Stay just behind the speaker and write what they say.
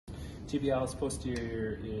Tibialis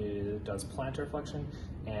Posterior does plantarflexion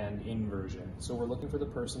and inversion. So we're looking for the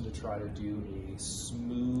person to try to do a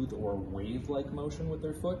smooth or wave-like motion with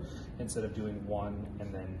their foot instead of doing one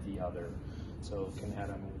and then the other. So can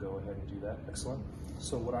Adam go ahead and do that? Excellent.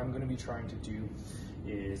 So what I'm going to be trying to do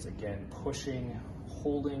is, again,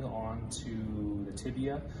 holding on to the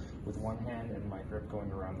tibia with one hand and my grip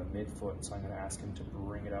going around the midfoot. So I'm going to ask him to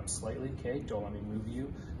bring it up slightly. Okay, don't let me move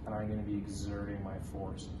you. And I'm going to be exerting my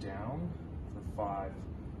force down for 5,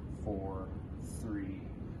 4, 3,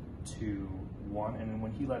 2, 1. And then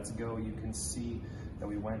when he lets go, you can see that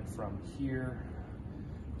we went from here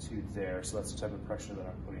to there. So that's the type of pressure that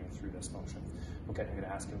I'm putting through this motion. Okay, I'm going to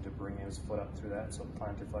ask him to bring his foot up through that. So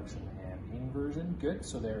plantarflexion and inversion. Good.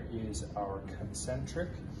 So there is our concentric.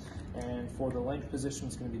 And for the length position,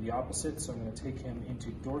 it's going to be the opposite. So I'm going to take him into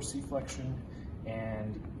dorsiflexion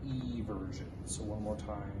and eversion. So one more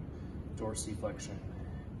time, dorsiflexion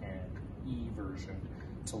and eversion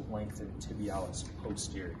to lengthen tibialis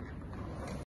posterior.